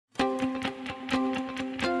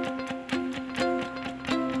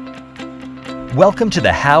Welcome to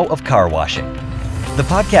the How of Car Washing, the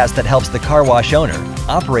podcast that helps the car wash owner,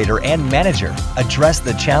 operator, and manager address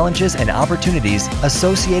the challenges and opportunities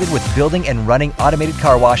associated with building and running automated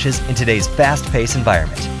car washes in today's fast-paced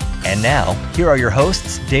environment. And now, here are your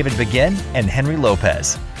hosts, David Begin and Henry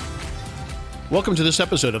Lopez. Welcome to this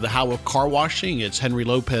episode of the How of Car Washing. It's Henry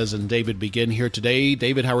Lopez and David Begin here today.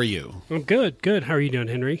 David, how are you? I'm good. How are you doing,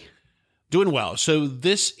 Henry? Doing well. So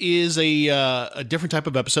this is a different type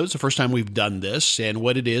of episode. It's the first time we've done this. And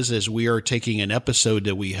what it is we are taking an episode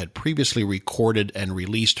that we had previously recorded and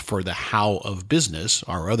released for the How of Business,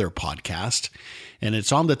 our other podcast. And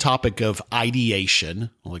it's on the topic of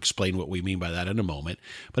ideation. I'll explain what we mean by that in a moment.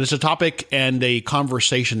 But it's a topic and a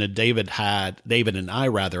conversation that David and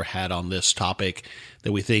I had on this topic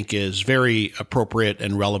that we think is very appropriate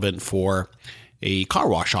and relevant for a car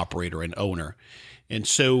wash operator and owner. And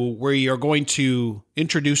so we are going to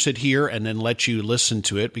introduce it here and then let you listen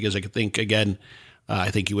to it because I think, again,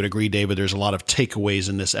 I think you would agree, David, there's a lot of takeaways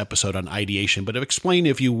in this episode on ideation. But explain,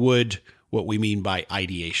 if you would, what we mean by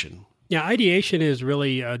ideation. Yeah, ideation is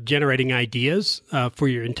really generating ideas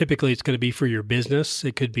and typically it's going to be for your business.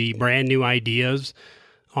 It could be brand new ideas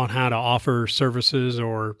on how to offer services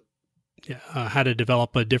or how to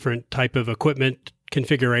develop a different type of equipment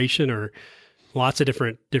configuration or lots of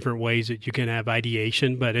different ways that you can have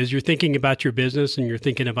ideation. But as you're thinking about your business and you're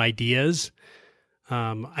thinking of ideas,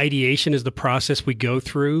 ideation is the process we go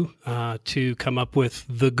through to come up with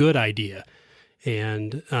the good idea.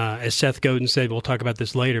 And as Seth Godin said, we'll talk about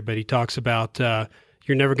this later, but he talks about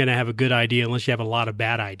you're never going to have a good idea unless you have a lot of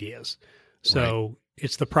bad ideas. So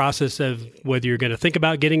It's the process of whether you're going to think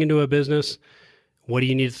about getting into a business. What do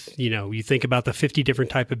you need? You think about the 50 different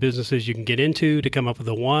type of businesses you can get into to come up with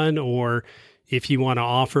the one, or if you want to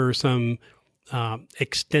offer some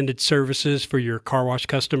extended services for your car wash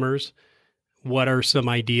customers, what are some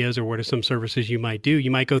ideas or what are some services you might do?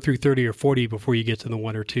 You might go through 30 or 40 before you get to the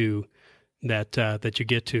one or two that you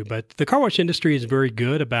get to. But the car wash industry is very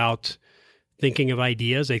good about thinking of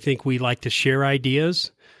ideas. I think we like to share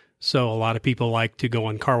ideas. So a lot of people like to go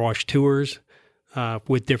on car wash tours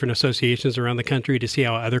with different associations around the country to see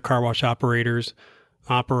how other car wash operators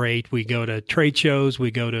operate. We go to trade shows.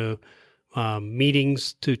 We go to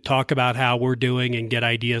meetings to talk about how we're doing and get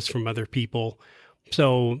ideas from other people.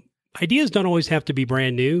 So ideas don't always have to be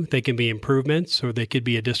brand new. They can be improvements or they could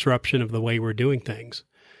be a disruption of the way we're doing things.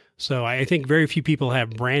 So I think very few people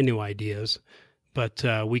have brand new ideas, but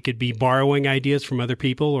we could be borrowing ideas from other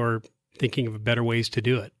people or thinking of better ways to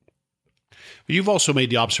do it. You've also made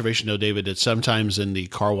the observation, though, David, that sometimes in the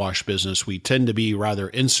car wash business, we tend to be rather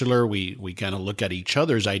insular. We kind of look at each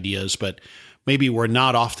other's ideas, but maybe we're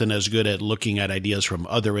not often as good at looking at ideas from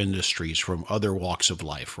other industries, from other walks of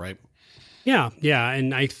life, right? Yeah.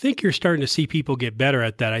 And I think you're starting to see people get better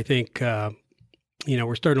at that. I think,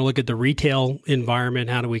 we're starting to look at the retail environment.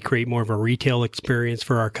 How do we create more of a retail experience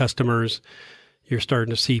for our customers? You're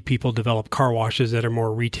starting to see people develop car washes that are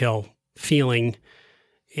more retail feeling.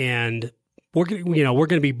 And we're going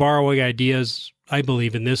to be borrowing ideas, I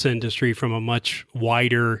believe, in this industry from a much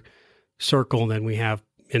wider circle than we have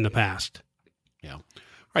in the past. Yeah. All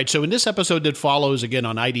right. So in this episode that follows, again,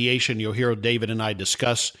 on ideation, you'll hear David and I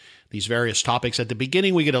discuss these various topics. At the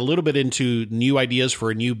beginning, we get a little bit into new ideas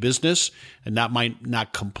for a new business, and that might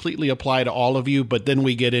not completely apply to all of you, but then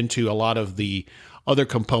we get into a lot of the other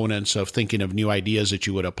components of thinking of new ideas that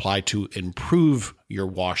you would apply to improve your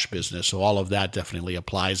wash business. So all of that definitely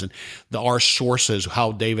applies. And our sources,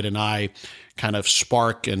 how David and I kind of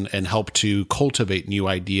spark and help to cultivate new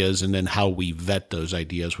ideas, and then how we vet those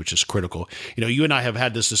ideas, which is critical. You and I have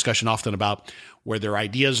had this discussion often about whether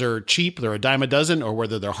ideas are cheap, they're a dime a dozen, or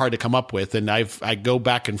whether they're hard to come up with. And I go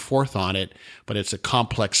back and forth on it, but it's a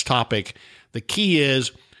complex topic. The key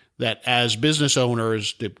is that as business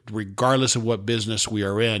owners, regardless of what business we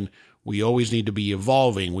are in, we always need to be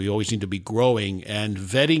evolving. We always need to be growing and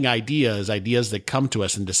vetting ideas that come to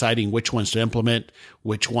us, and deciding which ones to implement,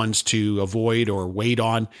 which ones to avoid or wait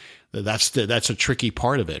on. That's a tricky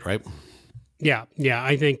part of it, right? Yeah.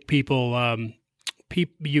 I think people,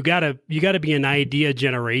 you gotta be an idea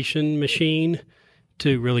generation machine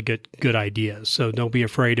to really get good ideas. So don't be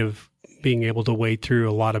afraid of being able to wade through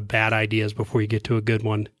a lot of bad ideas before you get to a good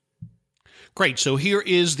one. Great. So here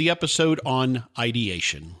is the episode on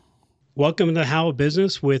ideation. Welcome to the How of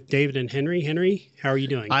Business with David and Henry. Henry, how are you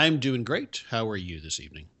doing? I'm doing great. How are you this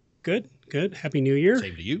evening? Good. Happy New Year.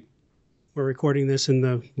 Same to you. We're recording this in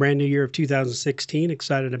the brand new year of 2016.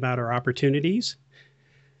 Excited about our opportunities.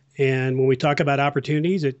 And when we talk about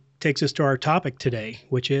opportunities, it takes us to our topic today,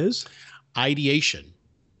 which is? Ideation.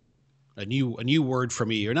 a new word for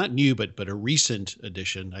me, or not new, but a recent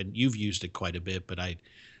addition. You've used it quite a bit, but I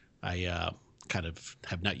kind of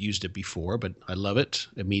have not used it before, but I love it.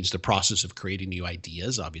 It means the process of creating new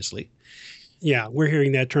ideas, obviously. Yeah, we're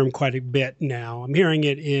hearing that term quite a bit now. I'm hearing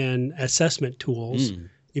it in assessment tools.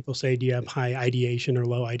 People say, do you have high ideation or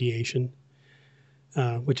low ideation?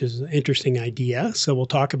 Which is an interesting idea. So we'll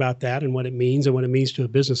talk about that and what it means to a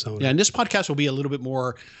business owner. Yeah, and this podcast will be a little bit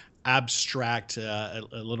more abstract, a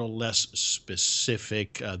little less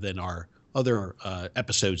specific than our other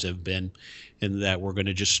episodes have been, in that we're going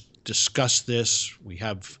to just discuss this. We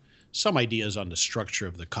have some ideas on the structure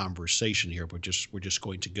of the conversation here, but we're just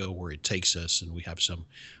going to go where it takes us, and we have some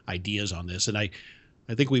ideas on this. And I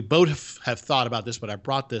think we both have thought about this, but I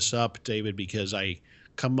brought this up, David, because I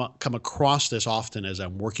come across this often as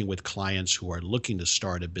I'm working with clients who are looking to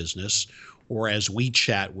start a business, or as we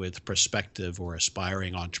chat with prospective or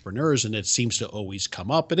aspiring entrepreneurs, and it seems to always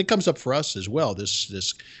come up, and it comes up for us as well.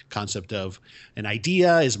 This concept of an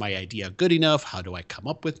idea. Is my idea good enough? How do I come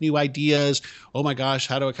up with new ideas? Oh my gosh,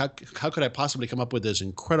 how could I possibly come up with this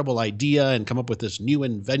incredible idea and come up with this new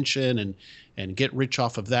invention and get rich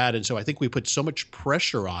off of that? And so I think we put so much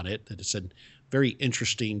pressure on it that it's a very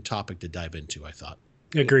interesting topic to dive into, I thought.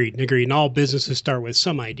 Agreed. And all businesses start with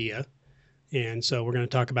some idea. And so we're going to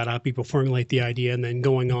talk about how people formulate the idea and then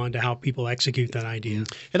going on to how people execute that idea.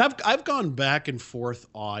 And I've gone back and forth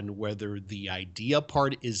on whether the idea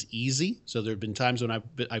part is easy. So there have been times when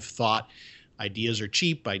I've thought ideas are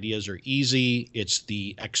cheap, ideas are easy. It's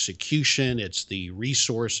the execution, it's the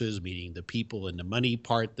resources, meaning the people and the money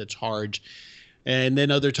part that's hard. And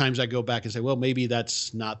then other times I go back and say, well, maybe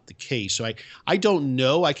that's not the case. So I don't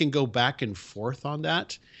know. I can go back and forth on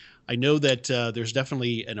that. I know that there's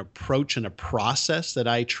definitely an approach and a process that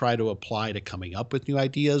I try to apply to coming up with new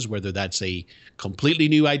ideas, whether that's a completely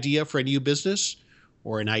new idea for a new business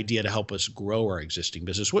or an idea to help us grow our existing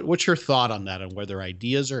business. What's your thought on that, on whether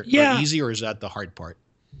ideas are easy, or is that the hard part?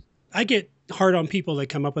 I get hard on people that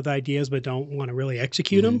come up with ideas but don't want to really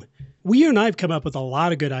execute them. You and I have come up with a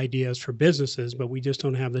lot of good ideas for businesses, but we just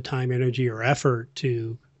don't have the time, energy, or effort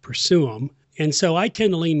to pursue them. And so I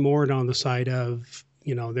tend to lean more on the side of,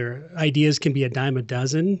 their ideas can be a dime a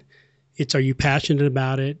dozen. Are you passionate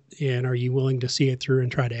about it, and are you willing to see it through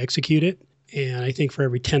and try to execute it? And I think for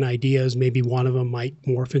every 10 ideas, maybe one of them might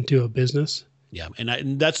morph into a business. Yeah,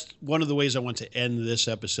 and that's one of the ways I want to end this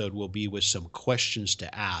episode, will be with some questions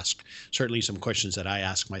to ask. Certainly some questions that I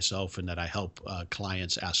ask myself and that I help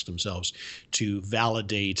clients ask themselves to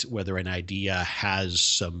validate whether an idea has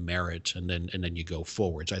some merit, and then you go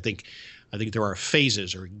forward. So I think there are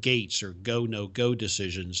phases or gates or go, no go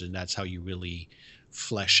decisions, and that's how you really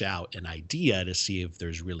flesh out an idea to see if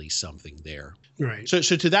there's really something there. Right. So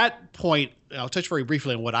to that point, I'll touch very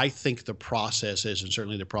briefly on what I think the process is, and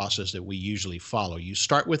certainly the process that we usually follow. You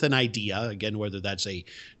start with an idea, again, whether that's a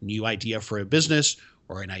new idea for a business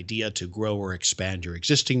or an idea to grow or expand your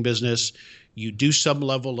existing business. You do some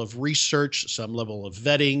level of research, some level of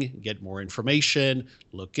vetting, get more information,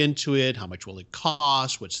 look into it. How much will it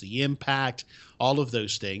cost? What's the impact? All of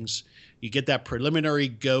those things. You get that preliminary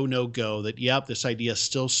go, no go that, yep, this idea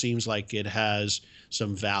still seems like it has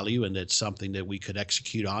some value and it's something that we could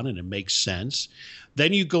execute on and it makes sense.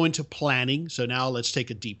 Then you go into planning. So now let's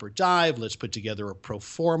take a deeper dive. Let's put together a pro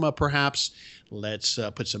forma, perhaps. Let's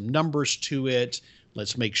put some numbers to it.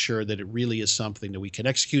 Let's make sure that it really is something that we can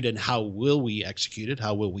execute, and how will we execute it?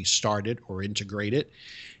 How will we start it or integrate it?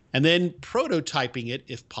 And then prototyping it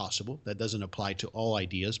if possible. That doesn't apply to all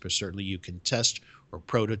ideas, but certainly you can test or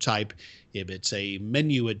prototype. If it's a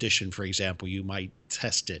menu addition, for example, you might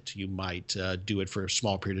test it. You might do it for a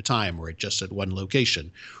small period of time, or just at one location,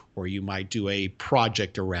 or you might do a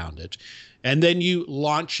project around it. And then you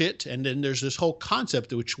launch it. And then there's this whole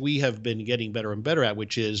concept, which we have been getting better and better at,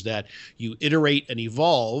 which is that you iterate and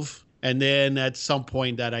evolve. And then at some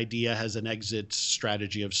point, that idea has an exit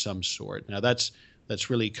strategy of some sort. Now, that's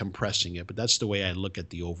really compressing it, but that's the way I look at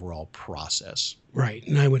the overall process. Right.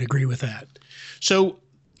 And I would agree with that. So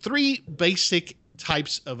 3 basic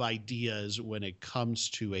types of ideas when it comes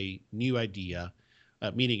to a new idea,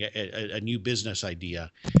 meaning a new business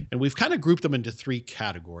idea. And we've kind of grouped them into 3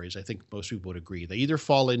 categories. I think most people would agree. They either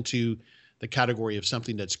fall into the category of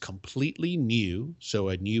something that's completely new, so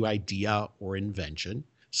a new idea or invention,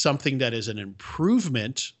 something that is an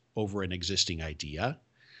improvement over an existing idea,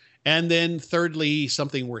 and then thirdly,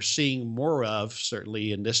 something we're seeing more of,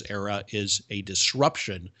 certainly in this era, is a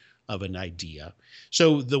disruption of an idea.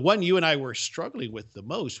 So the one you and I were struggling with the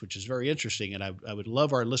most, which is very interesting, and I would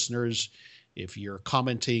love our listeners, if you're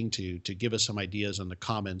commenting, to give us some ideas on the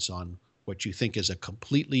comments on what you think is a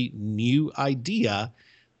completely new idea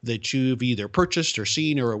that you've either purchased or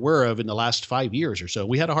seen or aware of in the last 5 years or so?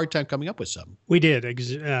 We had a hard time coming up with some. We did.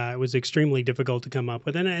 It was extremely difficult to come up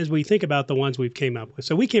with. And as we think about the ones we've came up with,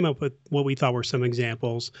 so we came up with what we thought were some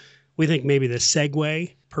examples. We think maybe the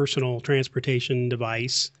Segway personal transportation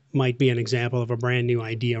device might be an example of a brand new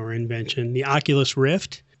idea or invention. The Oculus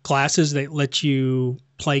Rift, glasses that let you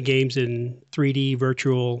play games in 3D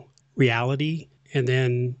virtual reality. And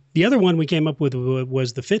then the other one we came up with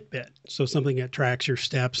was the Fitbit. So something that tracks your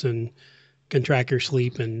steps and can track your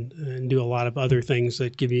sleep and do a lot of other things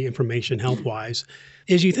that give you information health-wise.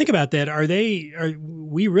 As you think about that,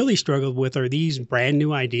 we really struggled with, are these brand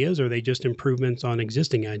new ideas or are they just improvements on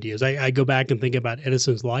existing ideas? I go back and think about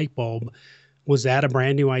Edison's light bulb. Was that a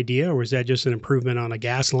brand new idea or was that just an improvement on a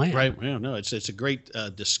gas lamp? Right. Yeah, no, it's a great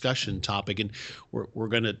discussion topic. And we're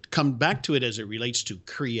going to come back to it as it relates to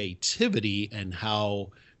creativity and how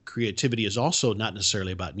creativity is also not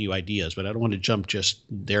necessarily about new ideas, but I don't want to jump just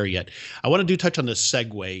there yet. I want to touch on the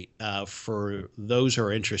Segway. For those who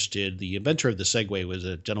are interested, the inventor of the Segway was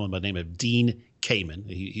a gentleman by the name of Dean Kamen.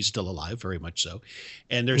 He's still alive, very much so.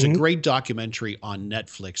 And there's a great documentary on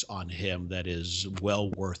Netflix on him that is well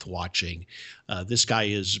worth watching. This guy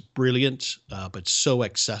is brilliant, but so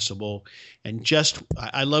accessible. And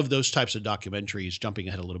I love those types of documentaries, jumping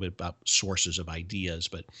ahead a little bit about sources of ideas,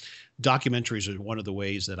 but documentaries are one of the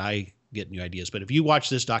ways that I get new ideas. But if you watch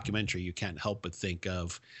this documentary, you can't help but think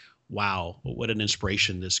of, wow, what an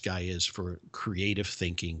inspiration this guy is for creative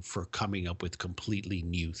thinking, for coming up with completely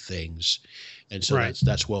new things. And so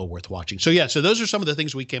that's well worth watching. So so those are some of the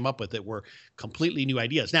things we came up with that were completely new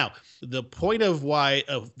ideas. Now, the point of why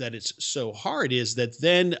that it's so hard is that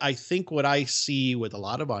then I think what I see with a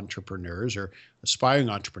lot of entrepreneurs or aspiring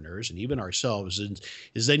entrepreneurs and even ourselves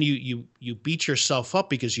is then you beat yourself up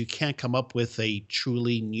because you can't come up with a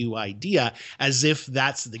truly new idea, as if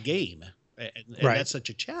that's the game. And that's such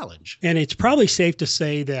a challenge. And it's probably safe to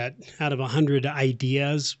say that out of 100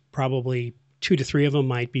 ideas, probably 2 to 3 of them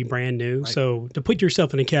might be brand new. Right. So to put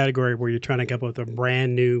yourself in a category where you're trying to come up with a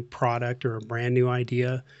brand new product or a brand new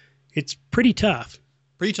idea, it's pretty tough.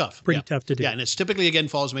 Pretty tough to do. Yeah, and it's typically, again,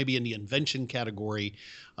 falls maybe in the invention category.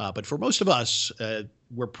 But for most of us,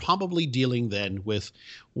 we're probably dealing then with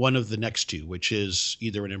one of the next two, which is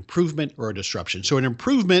either an improvement or a disruption. So an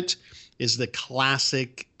improvement is the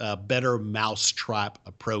classic better mousetrap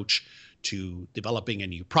approach to developing a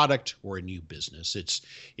new product or a new business.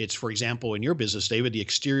 It's for example, in your business, David, the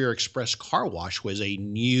Exterior Express car wash was a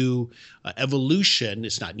new evolution.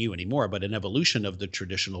 It's not new anymore, but an evolution of the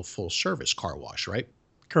traditional full service car wash, right?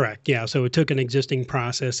 Correct. Yeah. So it took an existing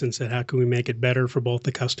process and said, how can we make it better for both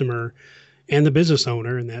the customer and the business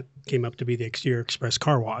owner? And that came up to be the Exterior Express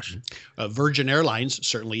car wash. Virgin Airlines,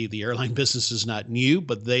 certainly the airline business is not new,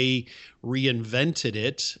 but they reinvented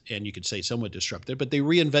it, and you could say somewhat disrupted, but they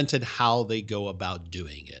reinvented how they go about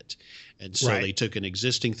doing it. And so they took an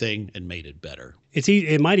existing thing and made it better.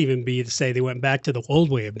 It might even be to say they went back to the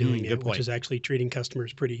old way of doing it, which is actually treating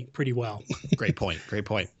customers pretty well. Great point.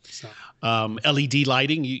 So. LED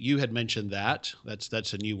lighting, you had mentioned that.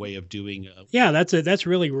 That's a new way of doing. That's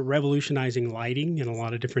really revolutionizing lighting in a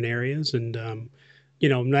lot of different areas. And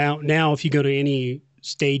now if you go to any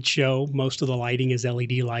stage show, most of the lighting is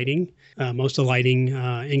LED lighting. Most of the lighting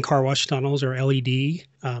in car wash tunnels are LED.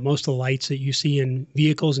 Most of the lights that you see in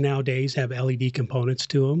vehicles nowadays have LED components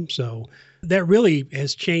to them. So that really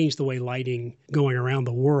has changed the way lighting going around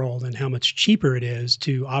the world and how much cheaper it is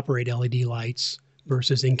to operate LED lights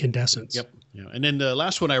versus incandescents. Yep. Yeah. And then the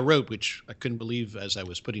last one I wrote, which I couldn't believe as I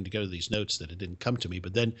was putting together these notes that it didn't come to me,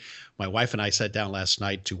 but then my wife and I sat down last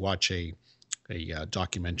night to watch a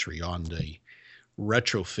documentary on the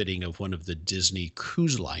retrofitting of one of the Disney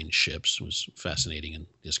Cruise Line ships. It was fascinating, and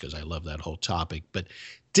just because I love that whole topic. But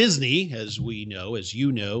Disney, as we know, as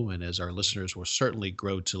you know, and as our listeners will certainly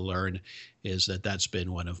grow to learn, is that's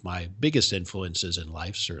been one of my biggest influences in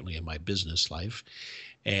life, certainly in my business life.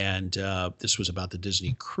 And this was about the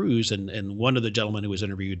Disney cruise. And one of the gentlemen who was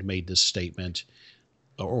interviewed made this statement,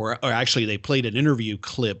 or actually they played an interview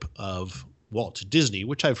clip of Walt Disney,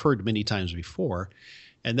 which I've heard many times before.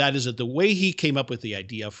 And that is that the way he came up with the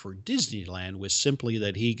idea for Disneyland was simply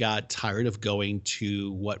that he got tired of going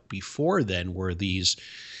to what before then were these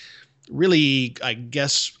really, I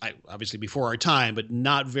guess, obviously before our time, but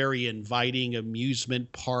not very inviting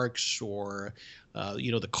amusement parks or,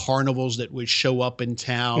 the carnivals that would show up in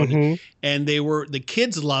town. Mm-hmm. And the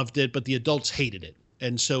kids loved it, but the adults hated it.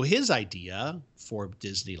 And so his idea for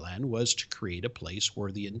Disneyland was to create a place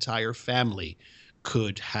where the entire family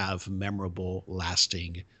could have memorable,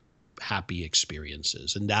 lasting happy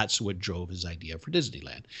experiences. And that's what drove his idea for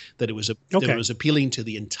Disneyland, that it was appealing to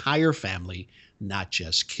the entire family, not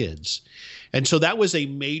just kids. And so that was a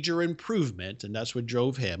major improvement, and that's what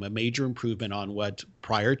drove him, a major improvement on what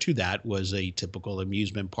prior to that was a typical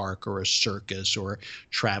amusement park or a circus or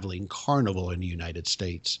traveling carnival in the United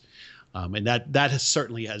States. And that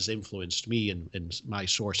certainly has influenced me in my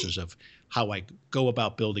sources of how I go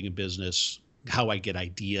about building a business, how I get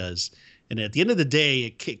ideas. And at the end of the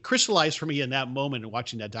day, it crystallized for me in that moment and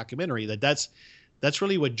watching that documentary that's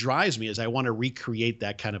really what drives me, is I want to recreate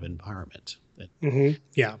that kind of environment. Mm-hmm.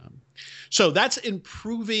 Yeah. So that's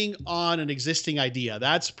improving on an existing idea.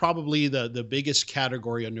 That's probably the biggest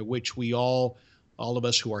category under which we all of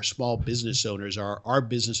us who are small business owners, our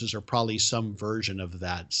businesses are probably some version of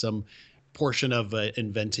that, some portion of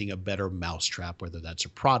inventing a better mousetrap, whether that's a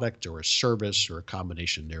product or a service or a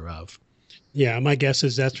combination thereof. Yeah, my guess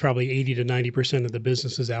is that's probably 80 to 90% of the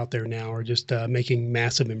businesses out there now are just making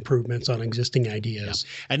massive improvements on existing ideas.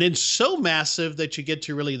 Yeah. And then so massive that you get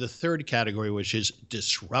to really the third category, which is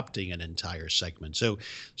disrupting an entire segment. So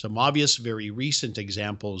some obvious, very recent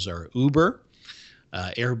examples are Uber,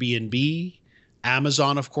 Airbnb,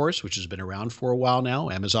 Amazon, of course, which has been around for a while now.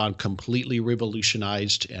 Amazon completely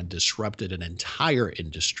revolutionized and disrupted an entire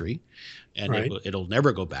industry, and right. It'll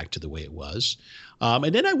never go back to the way it was.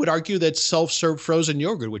 And then I would argue that self-serve frozen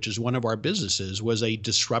yogurt, which is one of our businesses, was a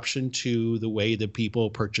disruption to the way that people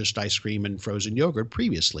purchased ice cream and frozen yogurt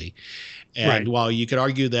previously. And right. while you could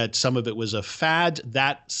argue that some of it was a fad,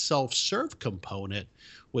 that self-serve component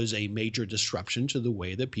was a major disruption to the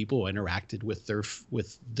way that people interacted with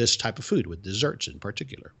this type of food, with desserts in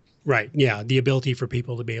particular. Right. Yeah. The ability for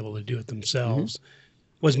people to be able to do it themselves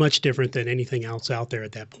was much different than anything else out there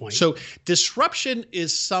at that point. So disruption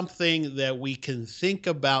is something that we can think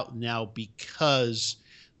about now because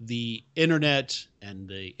the internet and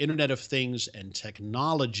the Internet of Things and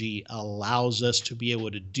technology allows us to be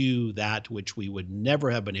able to do that which we would never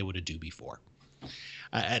have been able to do before.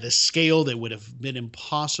 At a scale that would have been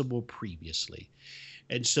impossible previously.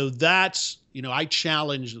 And so that's, I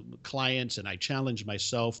challenge clients and I challenge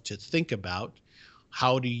myself to think about,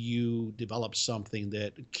 how do you develop something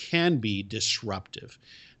that can be disruptive?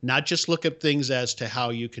 Not just look at things as to how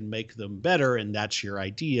you can make them better and that's your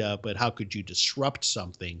idea, but how could you disrupt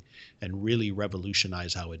something and really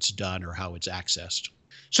revolutionize how it's done or how it's accessed?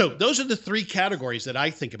 So those are the three categories that I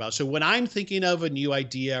think about. So when I'm thinking of a new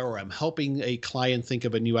idea or I'm helping a client think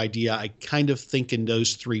of a new idea, I kind of think in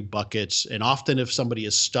those three buckets. And often if somebody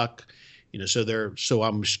is stuck, so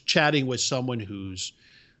I'm chatting with someone who's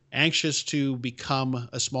anxious to become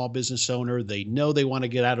a small business owner. They know they want to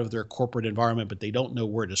get out of their corporate environment, but they don't know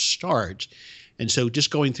where to start. And so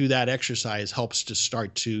just going through that exercise helps to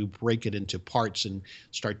start to break it into parts and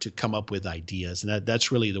start to come up with ideas. And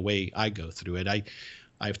that's really the way I go through it.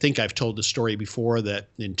 I think I've told the story before that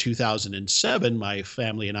in 2007, my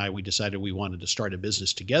family and we decided we wanted to start a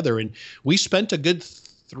business together. And we spent a good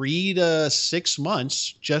 3 to 6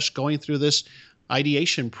 months just going through this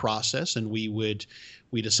ideation process. And we'd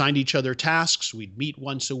assign each other tasks. We'd meet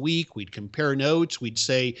once a week. We'd compare notes. We'd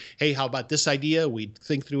say, hey, how about this idea? We'd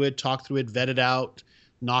think through it, talk through it, vet it out,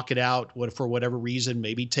 knock it out for whatever reason,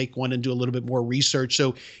 maybe take one and do a little bit more research.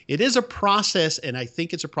 So it is a process, and I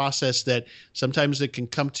think it's a process that sometimes it can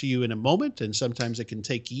come to you in a moment, and sometimes it can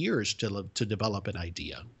take years to develop an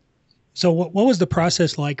idea. So what was the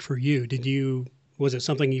process like for you? Was it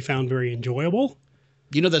something you found very enjoyable?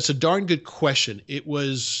 That's a darn good question. It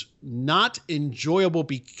was not enjoyable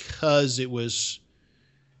because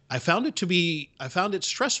I found it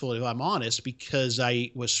stressful, if I'm honest, because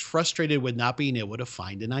I was frustrated with not being able to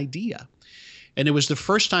find an idea. And it was the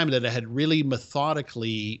first time that I had really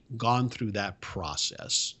methodically gone through that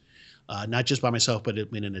process, not just by myself, but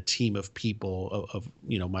in a team of people, of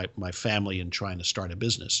my family, and trying to start a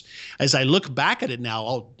business. As I look back at it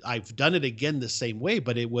now, I've done it again the same way,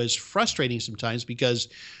 but it was frustrating sometimes because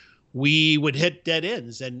we would hit dead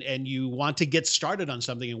ends and you want to get started on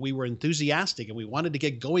something, and we were enthusiastic and we wanted to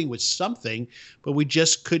get going with something, but we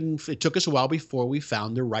just couldn't. It took us a while before we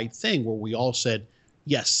found the right thing where we all said,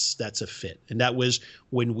 yes, that's a fit. And that was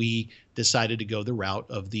when we decided to go the route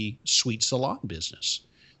of the sweet salon business.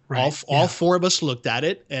 Right. All four of us looked at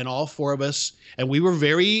it, and all four of us, and we were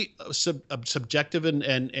very subjective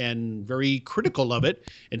and very critical of it.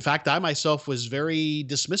 In fact, I myself was very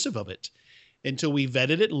dismissive of it until we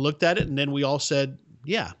vetted it and looked at it, and then we all said,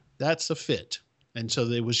 yeah, that's a fit. And so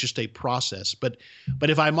it was just a process. But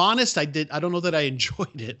if I'm honest, I don't know that I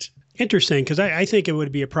enjoyed it. Interesting, because I think it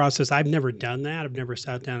would be a process. I've never done that. I've never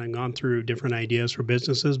sat down and gone through different ideas for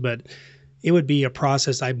businesses, but it would be a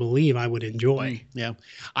process I believe I would enjoy. Yeah.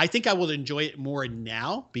 I think I will enjoy it more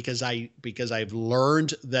now because I've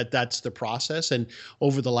learned that that's the process. And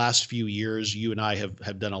over the last few years, you and I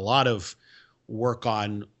have done a lot of work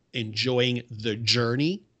on enjoying the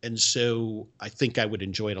journey. And so I think I would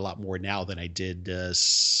enjoy it a lot more now than I did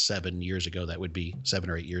 7 years ago. That would be 7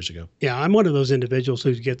 or 8 years ago. Yeah, I'm one of those individuals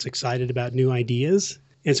who gets excited about new ideas.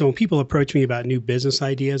 And so when people approach me about new business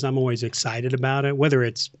ideas, I'm always excited about it, whether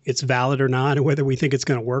it's valid or not, or whether we think it's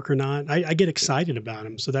going to work or not. I get excited about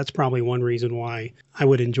them. So that's probably one reason why I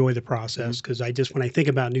would enjoy the process, because when I think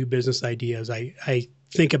about new business ideas, I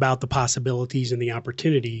think about the possibilities and the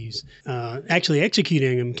opportunities. Actually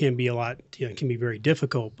executing them can be can be very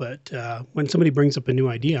difficult. But when somebody brings up a new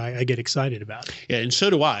idea, I get excited about it. Yeah, and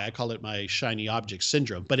so do I. I call it my shiny object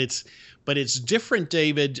syndrome. But it's different,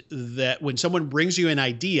 David, that when someone brings you an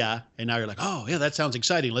idea and now you're like, oh, yeah, that sounds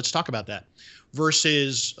exciting. Let's talk about that.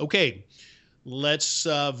 Versus, okay, let's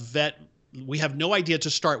vet. We have no idea to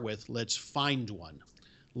start with. Let's find one.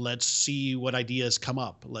 Let's see what ideas come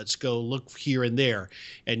up. Let's go look here and there.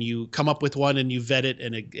 And you come up with one and you vet it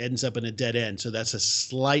and it ends up in a dead end. So that's a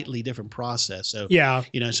slightly different process. So, yeah,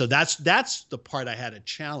 so that's the part I had a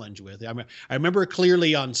challenge with. I remember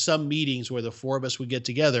clearly on some meetings where the four of us would get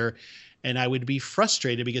together and I would be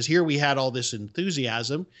frustrated because here we had all this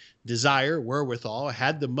enthusiasm, desire, wherewithal,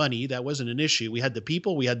 had the money. That wasn't an issue. We had the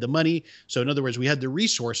people, we had the money. So in other words, we had the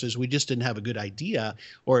resources. We just didn't have a good idea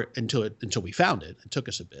until we found it. It took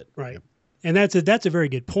us a bit. Right. And that's a very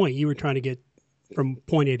good point. You were trying to get from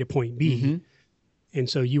point A to point B. Mm-hmm. And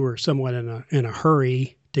so you were somewhat in a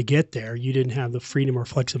hurry to get there. You didn't have the freedom or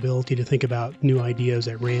flexibility to think about new ideas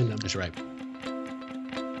at random. That's right.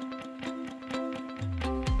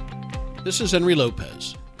 This is Henry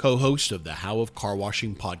Lopez, co-host of the How of Car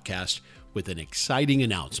Washing podcast, with an exciting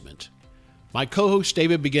announcement. My co-host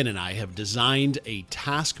David Begin and I have designed a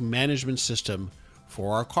task management system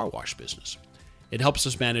for our car wash business. It helps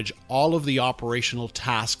us manage all of the operational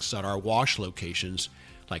tasks at our wash locations,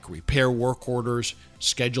 like repair work orders,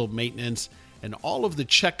 scheduled maintenance, and all of the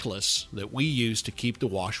checklists that we use to keep the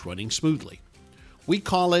wash running smoothly. We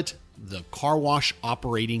call it the Car Wash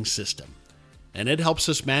Operating System. And it helps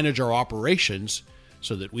us manage our operations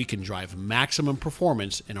so that we can drive maximum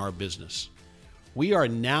performance in our business. We are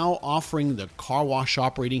now offering the Car Wash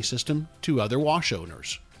Operating System to other wash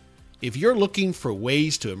owners. If you're looking for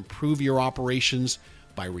ways to improve your operations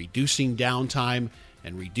by reducing downtime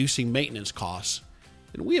and reducing maintenance costs,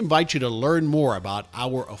 then we invite you to learn more about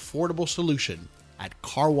our affordable solution at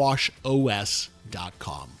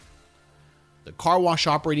carwashos.com. The Car Wash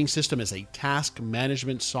Operating System is a task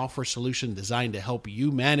management software solution designed to help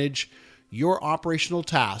you manage your operational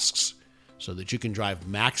tasks so that you can drive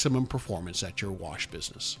maximum performance at your wash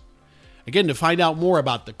business. Again, to find out more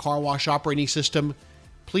about the Car Wash Operating System,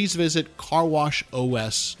 please visit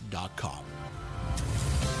carwashos.com.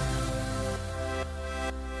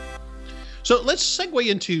 So let's segue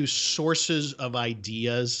into sources of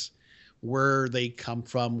ideas, where they come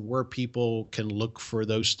from, where people can look for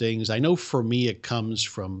those things. I know for me, it comes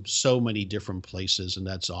from so many different places, and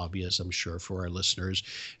that's obvious, I'm sure, for our listeners.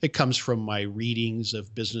 It comes from my readings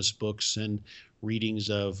of business books and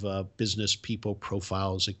readings of business people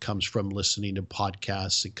profiles. It comes from listening to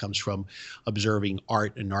podcasts. It comes from observing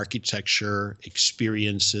art and architecture,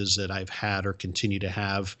 experiences that I've had or continue to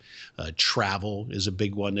have. Travel is a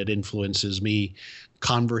big one that influences me.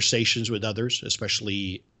 Conversations with others,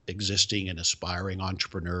 especially existing and aspiring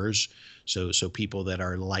entrepreneurs. So people that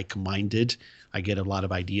are like-minded, I get a lot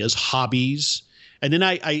of ideas, hobbies. And then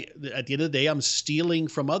I at the end of the day, I'm stealing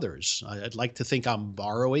from others. I'd like to think I'm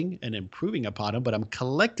borrowing and improving upon them, but I'm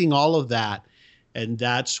collecting all of that. And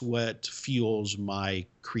that's what fuels my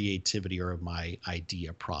creativity or my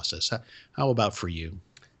idea process. How about for you?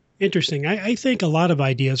 Interesting. I think a lot of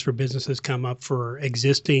ideas for businesses come up for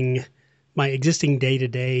my existing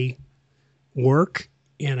day-to-day work.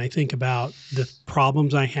 And I think about the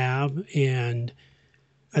problems I have, and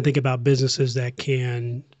I think about businesses that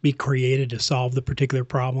can be created to solve the particular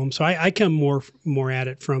problem. So I come more at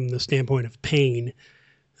it from the standpoint of pain.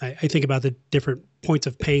 I think about the different points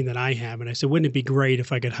of pain that I have. And I said, wouldn't it be great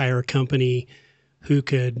if I could hire a company who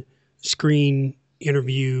could screen,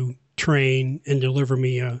 interview, train, and deliver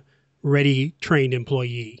me a ready, trained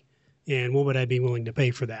employee? And what would I be willing to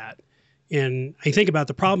pay for that? And I think about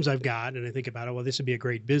the problems I've got, and I think about, well, this would be a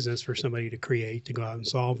great business for somebody to create, to go out and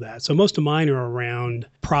solve that. So most of mine are around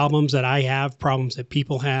problems that I have, problems that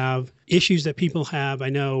people have, issues that people have. I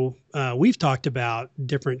know we've talked about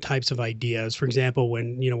different types of ideas. For example,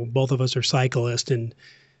 when both of us are cyclists, and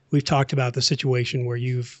we've talked about the situation where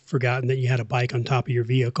you've forgotten that you had a bike on top of your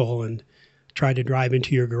vehicle, and tried to drive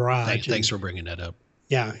into your garage. Thanks for bringing that up.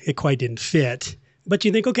 Yeah, it quite didn't fit. But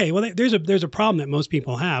you think, okay, well, there's a problem that most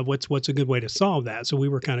people have. What's a good way to solve that? So we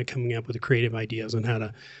were kind of coming up with the creative ideas on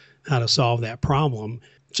how to solve that problem.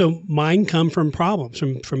 So mine come from problems,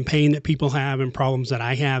 from pain that people have and problems that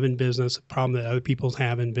I have in business, problem that other people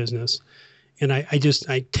have in business. And I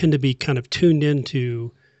tend to be kind of tuned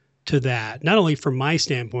into that, not only from my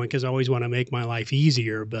standpoint, because I always want to make my life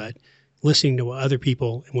easier, but listening to what other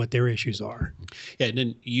people and what their issues are. Yeah, and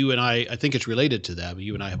then you and I think it's related to that, but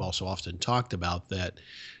you and I have also often talked about that.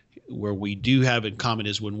 Where we do have in common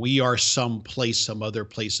is when we are some other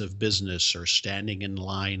place of business or standing in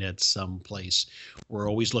line at some place, we're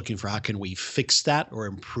always looking for how can we fix that or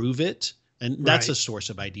improve it. And that's a source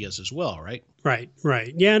of ideas as well, right? Right.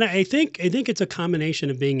 Yeah, and I think it's a combination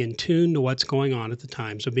of being in tune to what's going on at the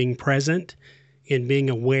time. So being present and being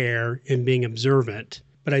aware and being observant.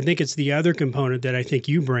 But I think it's the other component that I think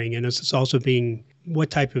you bring, and it's also being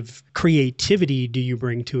what type of creativity do you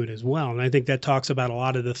bring to it as well. And I think that talks about a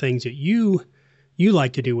lot of the things that you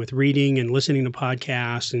like to do with reading and listening to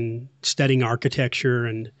podcasts and studying architecture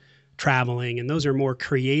and traveling. And those are more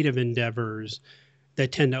creative endeavors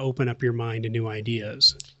that tend to open up your mind to new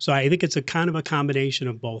ideas. So I think it's a kind of a combination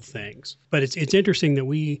of both things. But it's interesting that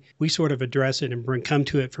we sort of address it and come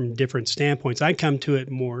to it from different standpoints. I come to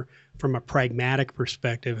it more from a pragmatic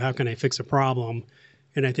perspective. How can I fix a problem?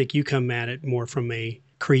 And I think you come at it more from a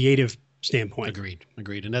creative standpoint. Agreed.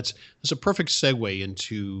 And that's a perfect segue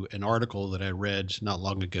into an article that I read not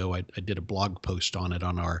long ago. I did a blog post on it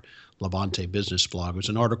on our Levante business blog. It was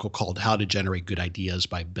an article called How to Generate Good Ideas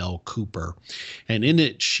by Belle Cooper. And in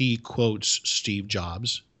it, she quotes Steve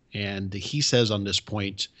Jobs. And he says on this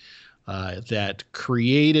point that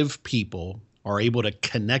creative people are able to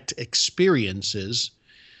connect experiences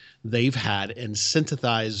they've had and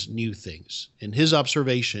synthesize new things. In his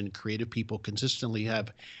observation, creative people consistently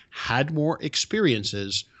have had more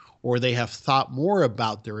experiences, or they have thought more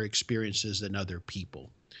about their experiences than other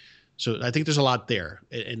people. So I think there's a lot there.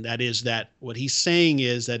 And that is that what he's saying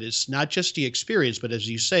is that it's not just the experience, but as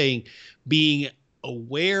he's saying, being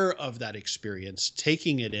aware of that experience,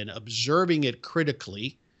 taking it in, observing it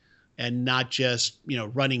critically, and not just,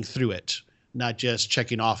 running through it. Not just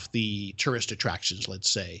checking off the tourist attractions,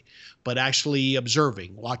 let's say, but actually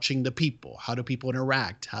observing, watching the people. How do people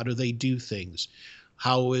interact? How do they do things?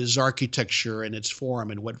 How is architecture and its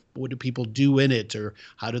form, and what do people do in it, or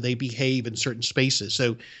how do they behave in certain spaces?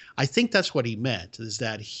 So I think that's what he meant, is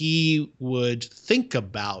that he would think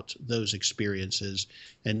about those experiences,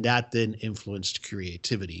 and that then influenced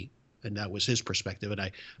creativity. And that was his perspective, and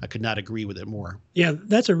I could not agree with it more. Yeah,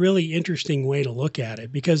 that's a really interesting way to look at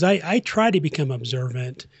it, because I try to become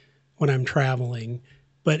observant when I'm traveling,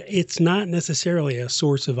 but it's not necessarily a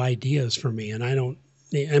source of ideas for me. And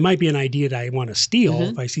it might be an idea that I want to steal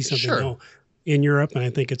if I see something in Europe and I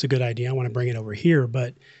think it's a good idea. I want to bring it over here,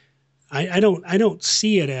 but I don't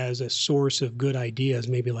see it as a source of good ideas,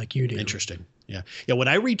 maybe like you do. Interesting. Yeah. When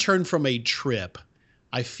I return from a trip,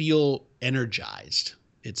 I feel energized.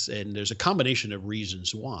 And there's a combination of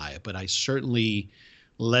reasons why, but I certainly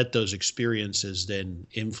let those experiences then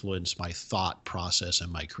influence my thought process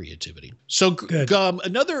and my creativity. So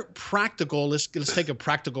another practical, let's take a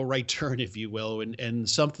practical right turn, if you will, and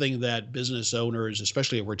something that business owners,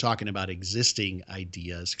 especially if we're talking about existing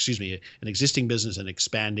ideas, an existing business and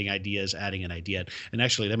expanding ideas, adding an idea. And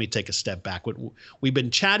actually, let me take a step back. We've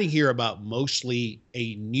been chatting here about mostly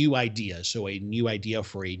a new idea. So a new idea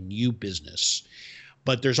for a new business.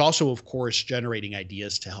 But there's also, of course, generating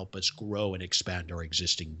ideas to help us grow and expand our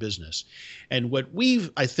existing business. And what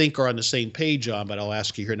I think are on the same page on, but I'll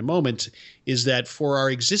ask you here in a moment, is that for our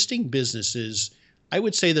existing businesses, I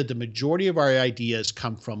would say that the majority of our ideas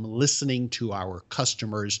come from listening to our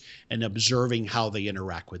customers and observing how they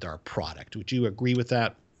interact with our product. Would you agree with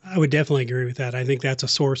that? I would definitely agree with that. I think that's a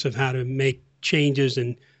source of how to make changes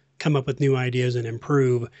and come up with new ideas and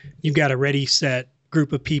improve. You've got a ready, set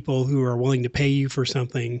group of people who are willing to pay you for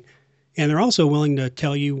something, and they're also willing to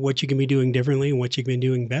tell you what you can be doing differently and what you can be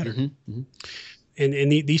doing better. And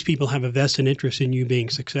these people have a vested interest in you being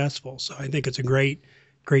successful. So I think it's a great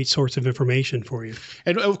source of information for you.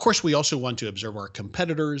 And of course, we also want to observe our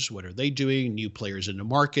competitors. What are they doing? New players in the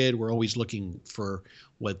market. We're always looking for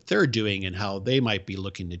what they're doing and how they might be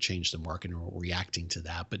looking to change the market or reacting to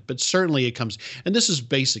that. But certainly it comes, and this is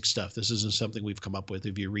basic stuff. This isn't something we've come up with.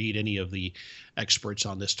 If you read any of the experts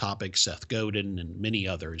on this topic, Seth Godin and many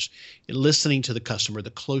others, listening to the customer,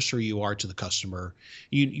 the closer you are to the customer,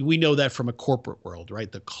 we know that from a corporate world,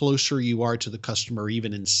 right? The closer you are to the customer,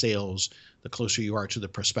 even in sales, the closer you are to the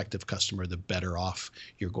prospective customer, the better off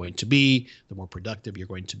you're going to be, the more productive you're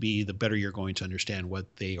going to be, the better you're going to understand what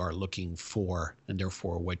they are looking for, and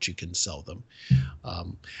therefore what you can sell them.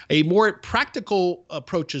 A more practical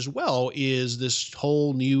approach as well is this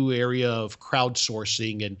whole new area of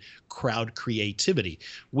crowdsourcing and crowd creativity.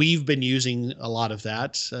 We've been using a lot of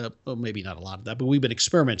that, well, maybe not a lot of that, but we've been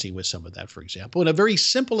experimenting with some of that, for example. And a very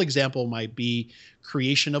simple example might be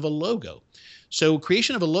creation of a logo. So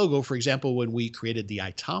creation of a logo, for example, when we created the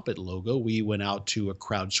iTopIt logo, we went out to a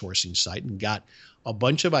crowdsourcing site and got a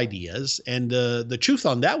bunch of ideas. And the truth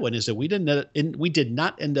on that one is that we did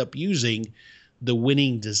not end up using the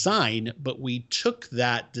winning design, but we took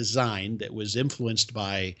that design that was influenced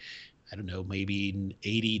by, I don't know, maybe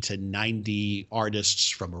 80 to 90 artists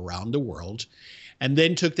from around the world, and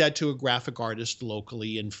then took that to a graphic artist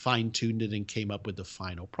locally and fine-tuned it and came up with the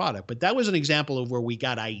final product. But that was an example of where we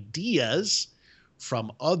got ideas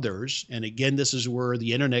from others. And again, this is where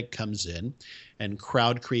the internet comes in and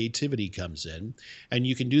crowd creativity comes in. And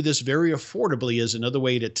you can do this very affordably as another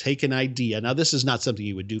way to take an idea. Now, this is not something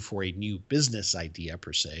you would do for a new business idea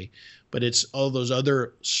per se, but it's all those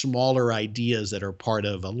other smaller ideas that are part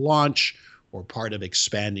of a launch or part of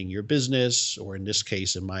expanding your business, or in this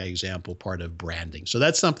case, in my example, part of branding. So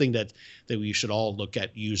that's something that we should all look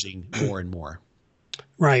at using more and more.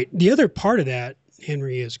 Right. The other part of that,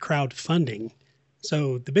 Henry, is crowdfunding.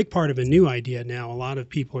 So the big part of a new idea now, a lot of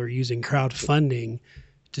people are using crowdfunding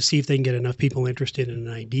to see if they can get enough people interested in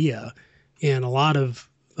an idea. And a lot of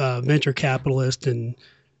venture capitalists and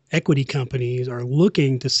equity companies are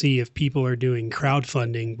looking to see if people are doing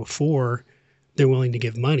crowdfunding before they're willing to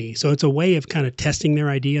give money. So it's a way of kind of testing their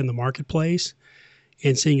idea in the marketplace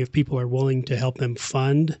and seeing if people are willing to help them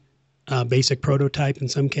fund a basic prototype in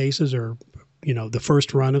some cases, or, the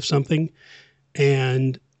first run of something,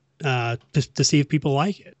 and to see if people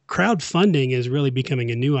like it. Crowdfunding is really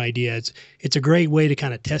becoming a new idea. It's a great way to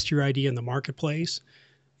kind of test your idea in the marketplace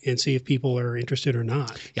and see if people are interested or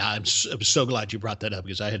not. Yeah, I'm so glad you brought that up,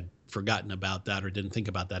 because I had forgotten about that or didn't think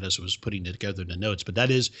about that as I was putting it together in the notes. But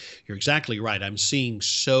you're exactly right. I'm seeing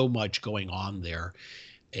so much going on there.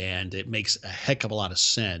 And it makes a heck of a lot of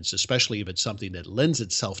sense, especially if it's something that lends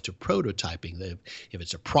itself to prototyping, if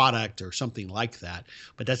it's a product or something like that.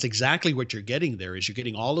 But that's exactly what you're getting there, is you're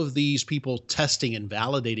getting all of these people testing and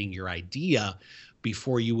validating your idea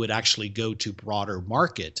before you would actually go to broader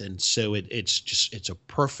market. And so it's a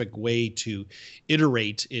perfect way to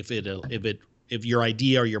iterate if your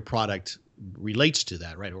idea or your product relates to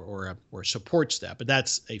that, right, or supports that. But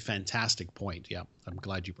that's a fantastic point. Yeah, I'm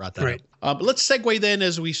glad you brought that up. But let's segue then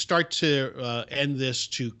as we start to end this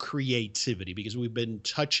to creativity, because we've been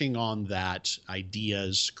touching on that.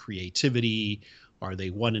 Ideas, creativity, are they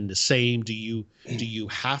one and the same? Do you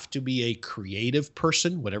have to be a creative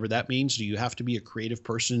person, whatever that means? Do you have to be a creative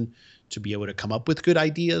person to be able to come up with good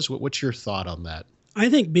ideas? What's your thought on that? I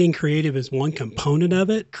think being creative is one component of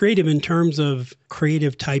it. Creative in terms of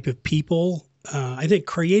creative type of people. I think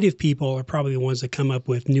creative people are probably the ones that come up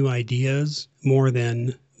with new ideas more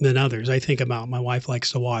than others. I think about, my wife likes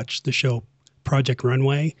to watch the show Project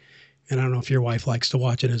Runway, and I don't know if your wife likes to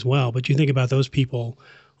watch it as well, but you think about those people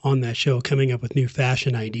on that show coming up with new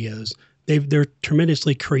fashion ideas. They're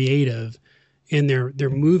tremendously creative, and they're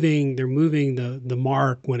moving the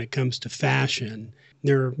mark when it comes to fashion.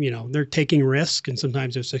 They're taking risks, and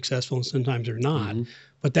sometimes they're successful and sometimes they're not. Mm-hmm.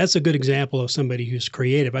 But that's a good example of somebody who's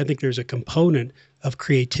creative. I think there's a component of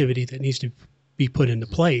creativity that needs to be put into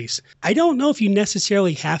place. I don't know if you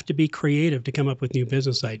necessarily have to be creative to come up with new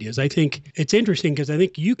business ideas. I think it's interesting because I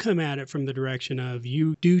think you come at it from the direction of,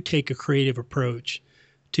 you do take a creative approach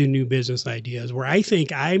to new business ideas, where I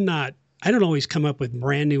think I don't always come up with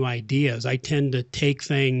brand new ideas. I tend to take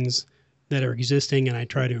things that are existing and I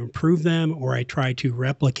try to improve them, or I try to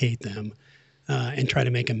replicate them and try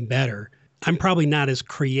to make them better. I'm probably not as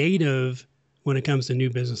creative when it comes to new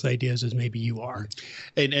business ideas as maybe you are.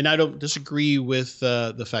 And I don't disagree with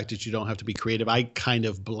the fact that you don't have to be creative. I kind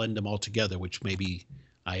of blend them all together, which maybe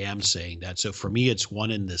I am saying that. So for me, it's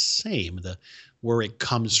one and the same, where it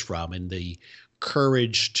comes from, and the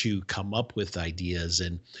courage to come up with ideas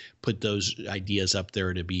and put those ideas up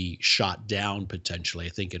there to be shot down potentially. I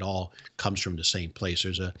think it all comes from the same place.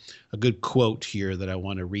 There's a good quote here that I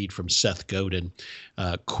want to read from Seth Godin.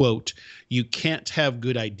 Quote, "You can't have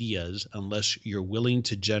good ideas unless you're willing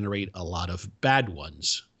to generate a lot of bad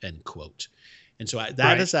ones," end quote. And so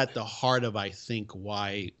that is at the heart of, I think,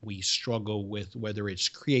 why we struggle with whether it's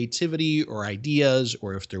creativity or ideas,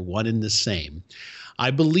 or if they're one and the same. I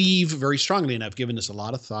believe very strongly, and I've given this a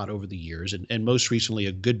lot of thought over the years, and most recently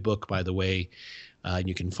a good book, by the way, And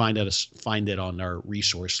you can find it on our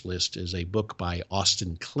resource list, is a book by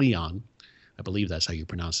Austin Kleon. I believe that's how you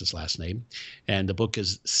pronounce his last name. And the book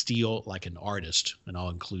is Steal Like an Artist, and I'll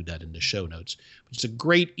include that in the show notes. It's a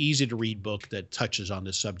great, easy to read book that touches on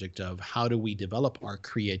the subject of how do we develop our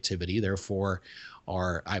creativity, therefore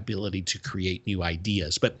our ability to create new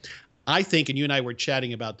ideas. But I think, and you and I were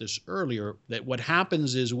chatting about this earlier, that what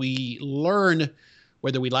happens is we learn,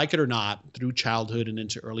 whether we like it or not, through childhood and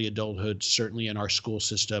into early adulthood, certainly in our school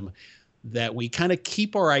system, that we kind of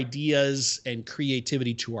keep our ideas and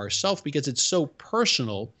creativity to ourselves because it's so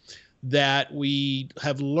personal, that we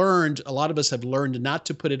have learned, a lot of us have learned not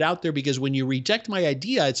to put it out there, because when you reject my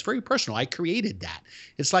idea, it's very personal. I created that.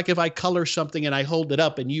 It's like if I color something and I hold it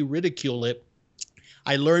up and you ridicule it,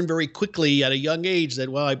 I learned very quickly at a young age that,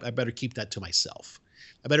 well, I better keep that to myself.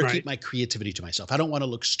 I better keep my creativity to myself. I don't want to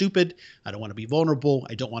look stupid. I don't want to be vulnerable.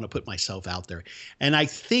 I don't want to put myself out there. And I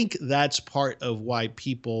think that's part of why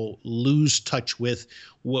people lose touch with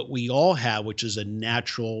what we all have, which is a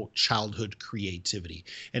natural childhood creativity.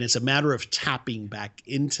 And it's a matter of tapping back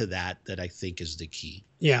into that I think is the key.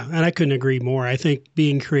 Yeah, and I couldn't agree more. I think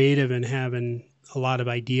being creative and having a lot of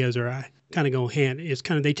ideas kind of go hand. It's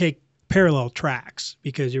kind of, they take parallel tracks,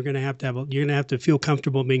 because you're going to have to feel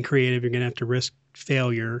comfortable being creative. You're going to have to risk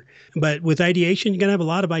failure. But with ideation, you're going to have a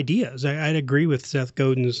lot of ideas. I'd agree with Seth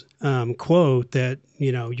Godin's quote that,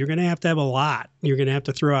 you're going to have a lot. You're going to have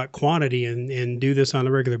to throw out quantity and do this on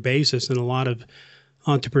a regular basis. And a lot of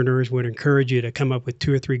entrepreneurs would encourage you to come up with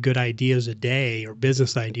 2 or 3 good ideas a day, or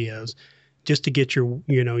business ideas, just to get your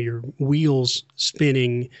wheels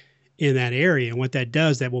spinning in that area. And what that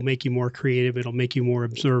does, that will make you more creative. It'll make you more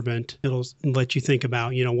observant. It'll let you think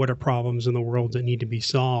about, what are problems in the world that need to be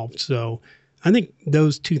solved. So I think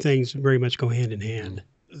those two things very much go hand in hand.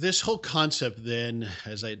 This whole concept then,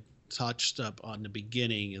 as I touched up on the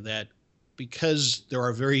beginning, that because there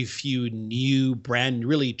are very few new,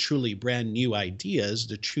 truly brand new ideas,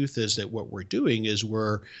 the truth is that what we're doing is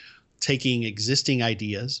we're taking existing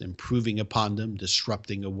ideas, improving upon them,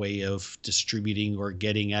 disrupting a way of distributing or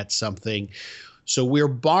getting at something. So we're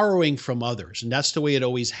borrowing from others, and that's the way it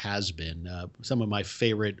always has been. Some of my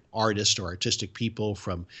favorite artists or artistic people,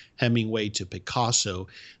 from Hemingway to Picasso,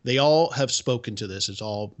 they all have spoken to this.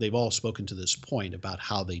 They've all spoken to this point about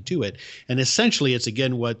how they do it. And essentially, it's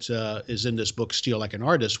again what is in this book, Steal Like an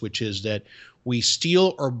Artist, which is that we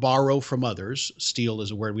steal or borrow from others. Steal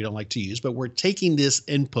is a word we don't like to use, but we're taking this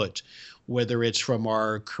input, whether it's from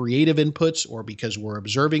our creative inputs or because we're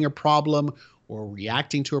observing a problem or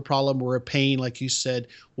reacting to a problem or a pain, like you said,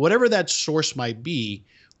 whatever that source might be,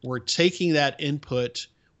 we're taking that input,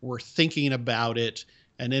 we're thinking about it,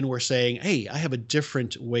 and then we're saying, hey, I have a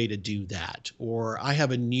different way to do that, or I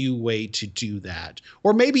have a new way to do that.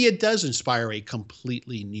 Or maybe it does inspire a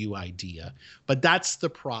completely new idea. But that's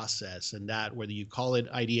the process, and that, whether you call it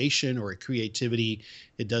ideation or creativity,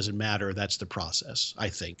 it doesn't matter. That's the process, I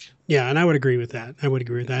think. Yeah, and I would agree with that. I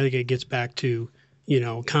think it gets back to,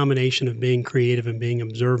 a combination of being creative and being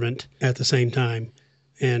observant at the same time.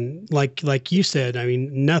 And like you said, I mean,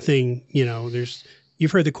 nothing,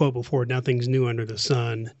 you've heard the quote before, nothing's new under the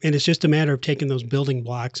sun. And it's just a matter of taking those building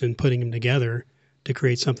blocks and putting them together to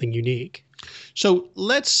create something unique. So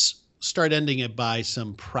let's start ending it by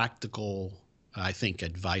some practical, I think,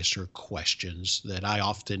 advice or questions that I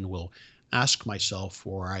often will ask myself,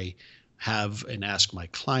 or I have and ask my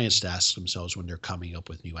clients to ask themselves when they're coming up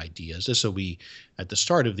with new ideas. This will be at the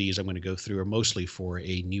start of these. I'm going to go through are mostly for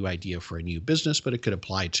a new idea for a new business, but it could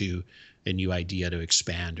apply to a new idea to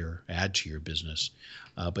expand or add to your business.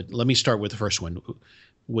 But let me start with the first one.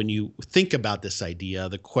 When you think about this idea, a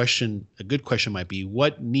good question might be,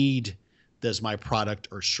 what need does my product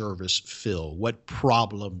or service fill? What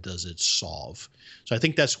problem does it solve? So I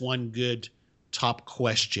think that's one good top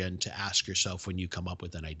question to ask yourself when you come up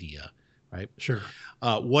with an idea. Right? Sure.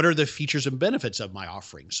 What are the features and benefits of my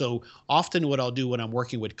offering? So often what I'll do when I'm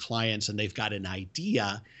working with clients and they've got an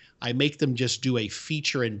idea, I make them just do a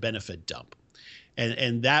feature and benefit dump.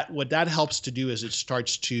 And that what that helps to do is it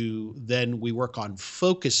starts to, then we work on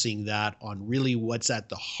focusing that on really what's at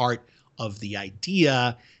the heart of the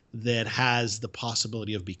idea that has the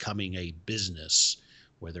possibility of becoming a business,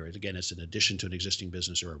 whether it's an addition to an existing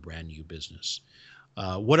business or a brand new business.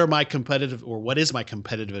 What is my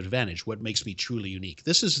competitive advantage? What makes me truly unique?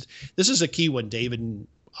 This is a key one, David.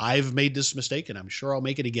 I've made this mistake, and I'm sure I'll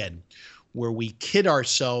make it again, where we kid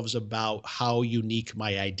ourselves about how unique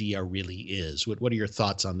my idea really is. What are your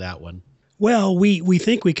thoughts on that one? Well, we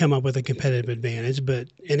think we come up with a competitive advantage,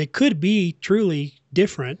 and it could be truly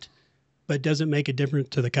different, but does it make a difference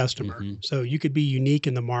to the customer? So you could be unique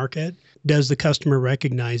in the market. Does the customer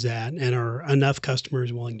recognize that, and are enough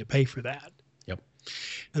customers willing to pay for that? Yep.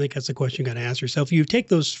 I think that's the question you got to ask yourself. You take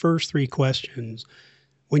those first three questions.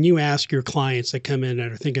 When you ask your clients that come in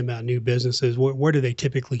and are thinking about new businesses, where do they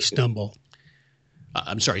typically stumble?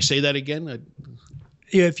 I'm sorry, say that again.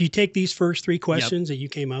 If you take these first three questions that you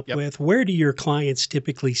came up with, where do your clients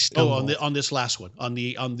typically stumble? Oh, on this last one, on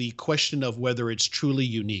the question of whether it's truly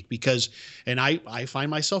unique, because, and I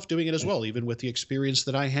find myself doing it as well, even with the experience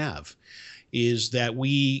that I have, is that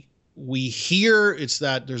we hear, it's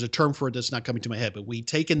that there's a term for it that's not coming to my head, but we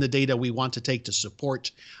take in the data we want to take to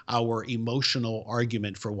support our emotional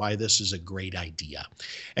argument for why this is a great idea.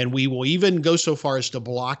 And we will even go so far as to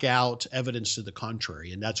block out evidence to the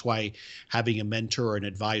contrary. And that's why having a mentor or an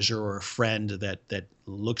advisor or a friend that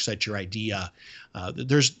looks at your idea,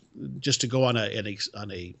 there's, just to go on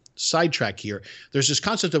a sidetrack here, there's this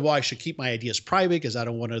concept of, well, I should keep my ideas private because I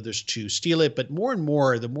don't want others to steal it. But more and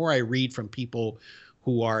more, the more I read from people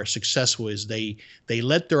who are successful, is they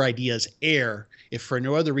let their ideas air, if for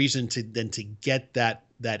no other reason than to get that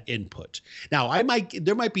input. Now,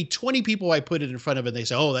 there might be 20 people I put it in front of and they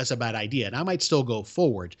say, oh, that's a bad idea. And I might still go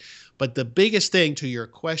forward. But the biggest thing to your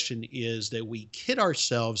question is that we kid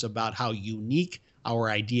ourselves about how unique our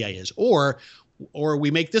idea is, or we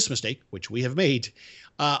make this mistake, which we have made,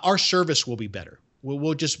 our service will be better.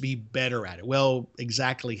 We'll just be better at it. Well,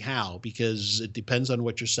 exactly how? Because it depends on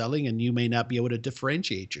what you're selling, and you may not be able to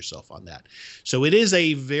differentiate yourself on that. So it is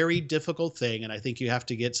a very difficult thing, and I think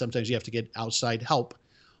sometimes you have to get outside help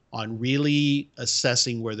on really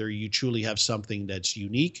assessing whether you truly have something that's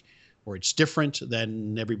unique or it's different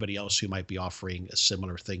than everybody else who might be offering a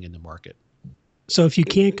similar thing in the market. So if you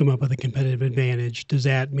can't come up with a competitive advantage, does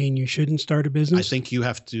that mean you shouldn't start a business? I think you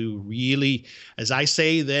have to really, as I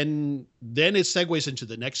say, then it segues into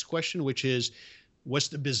the next question, which is, what's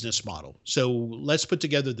the business model? So let's put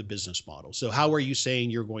together the business model. So how are you saying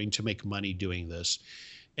you're going to make money doing this?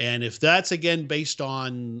 And if that's, again, based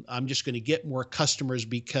on, I'm just going to get more customers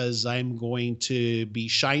because I'm going to be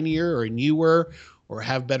shinier or newer or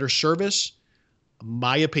have better service,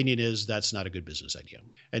 my opinion is that's not a good business idea.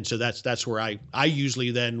 And so that's where I usually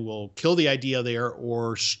then will kill the idea there,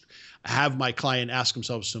 or have my client ask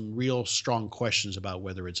themselves some real strong questions about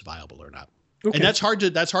whether it's viable or not. Okay. And that's hard to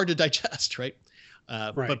digest, right?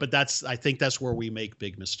 Right. But I think that's where we make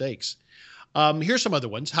big mistakes. Here's some other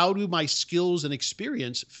ones. How do my skills and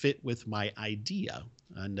experience fit with my idea?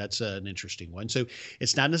 And that's an interesting one. So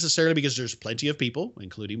it's not necessarily because there's plenty of people,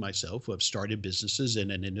 including myself, who have started businesses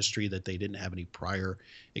in an industry that they didn't have any prior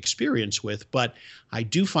experience with. But I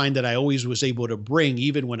do find that I always was able to bring,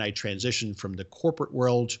 even when I transitioned from the corporate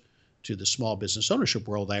world to the small business ownership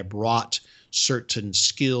world, I brought certain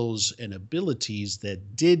skills and abilities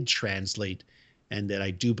that did translate and that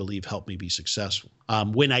I do believe helped me be successful.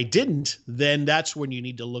 When I didn't, then that's when you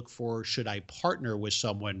need to look for, should I partner with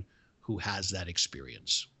someone who has that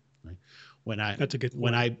experience? Right? That's a good point.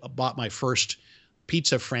 When I bought my first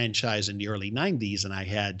pizza franchise in the early 90s, and I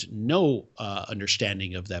had no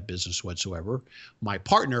understanding of that business whatsoever, my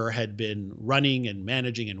partner had been running and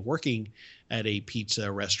managing and working at a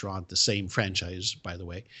pizza restaurant, the same franchise, by the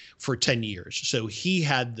way, for 10 years. So he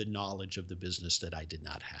had the knowledge of the business that I did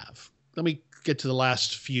not have. Let me get to the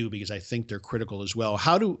last few because I think they're critical as well.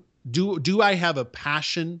 How do I have a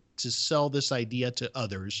passion to sell this idea to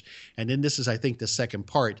others? And then this is, I think, the second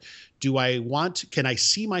part. Can I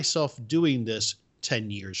see myself doing this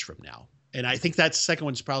 10 years from now? And I think that second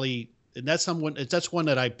one's probably, and that's one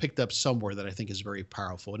that I picked up somewhere that I think is very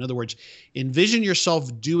powerful. In other words, envision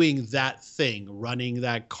yourself doing that thing, running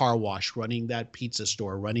that car wash, running that pizza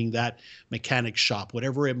store, running that mechanic shop,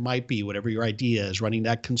 whatever it might be, whatever your idea is, running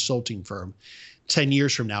that consulting firm 10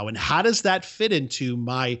 years from now. And how does that fit into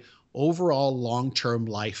my overall long-term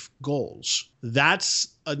life goals? That's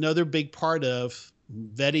another big part of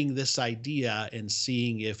vetting this idea and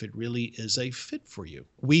seeing if it really is a fit for you.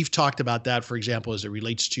 We've talked about that, for example, as it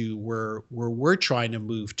relates to where we're trying to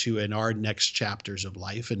move to in our next chapters of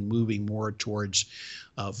life, and moving more towards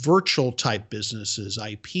virtual type businesses,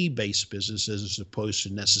 IP-based businesses, as opposed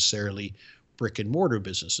to necessarily brick and mortar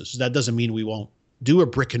businesses. That doesn't mean we won't do a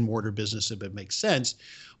brick and mortar business if it makes sense,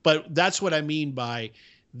 but that's what I mean by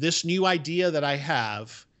this new idea that I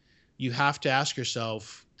have. You have to ask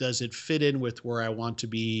yourself, does it fit in with where I want to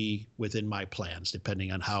be within my plans,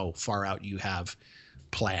 depending on how far out you have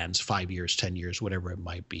plans, 5 years, 10 years, whatever it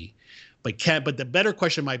might be. But the better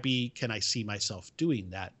question might be, can I see myself doing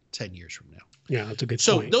that 10 years from now? Yeah, that's a good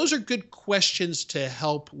So point. those are good questions to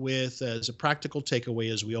help with as a practical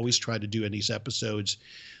takeaway, as we always try to do in these episodes.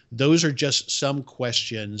 Those are just some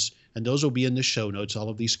questions, and those will be in the show notes, all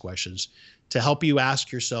of these questions, to help you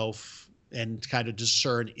ask yourself and kind of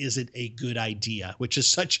discern, is it a good idea? Which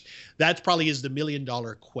is that probably is the $1 million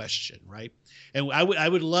question, right? And I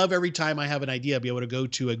would love every time I have an idea, be able to go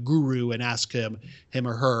to a guru and ask him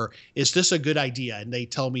or her, is this a good idea? And they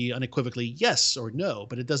tell me unequivocally yes or no,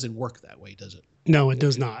 but it doesn't work that way, does it? No, it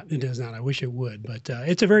does not. It does not. I wish it would, but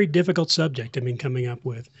it's a very difficult subject. I mean, coming up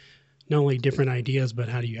with not only different ideas, but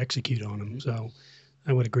how do you execute on them? So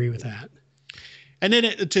I would agree with that. And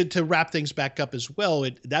then to wrap things back up as well,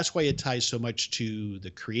 that's why it ties so much to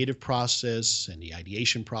the creative process and the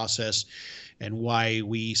ideation process, and why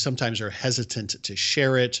we sometimes are hesitant to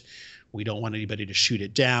share it. We don't want anybody to shoot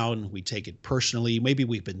it down. We take it personally. Maybe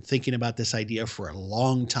we've been thinking about this idea for a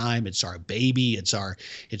long time. It's our baby. It's our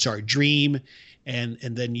dream. And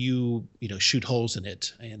then you shoot holes in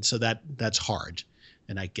it. And so that's hard.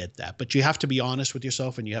 And I get that. But you have to be honest with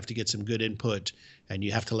yourself, and you have to get some good input, and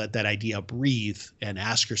you have to let that idea breathe and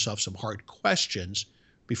ask yourself some hard questions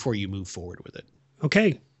before you move forward with it.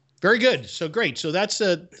 Okay. Very good. So great. So that's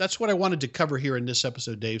what I wanted to cover here in this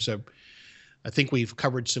episode, Dave. So I think we've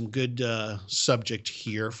covered some good subject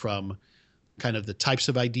here, from kind of the types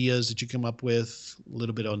of ideas that you come up with, a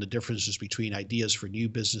little bit on the differences between ideas for new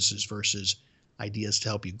businesses versus ideas to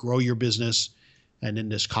help you grow your business. And then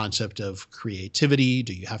this concept of creativity,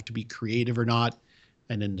 do you have to be creative or not?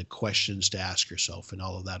 And then the questions to ask yourself, and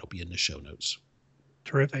all of that will be in the show notes.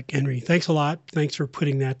 Terrific, Henry. Thanks a lot. Thanks for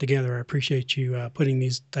putting that together. I appreciate you putting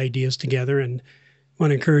these ideas together, and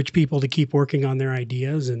want to encourage people to keep working on their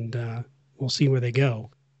ideas, and we'll see where they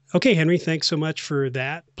go. Okay, Henry, thanks so much for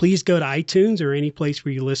that. Please go to iTunes or any place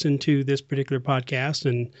where you listen to this particular podcast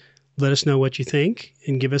and let us know what you think,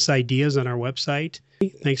 and give us ideas on our website.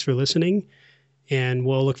 Thanks for listening, and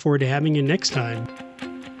we'll look forward to having you next time.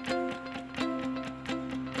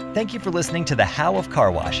 Thank you for listening to The How of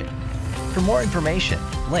Car Washing. For more information,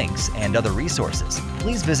 links, and other resources,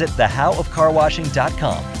 please visit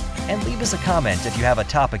thehowofcarwashing.com and leave us a comment if you have a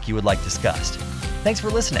topic you would like discussed. Thanks for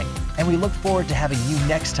listening, and we look forward to having you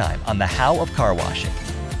next time on The How of Car Washing.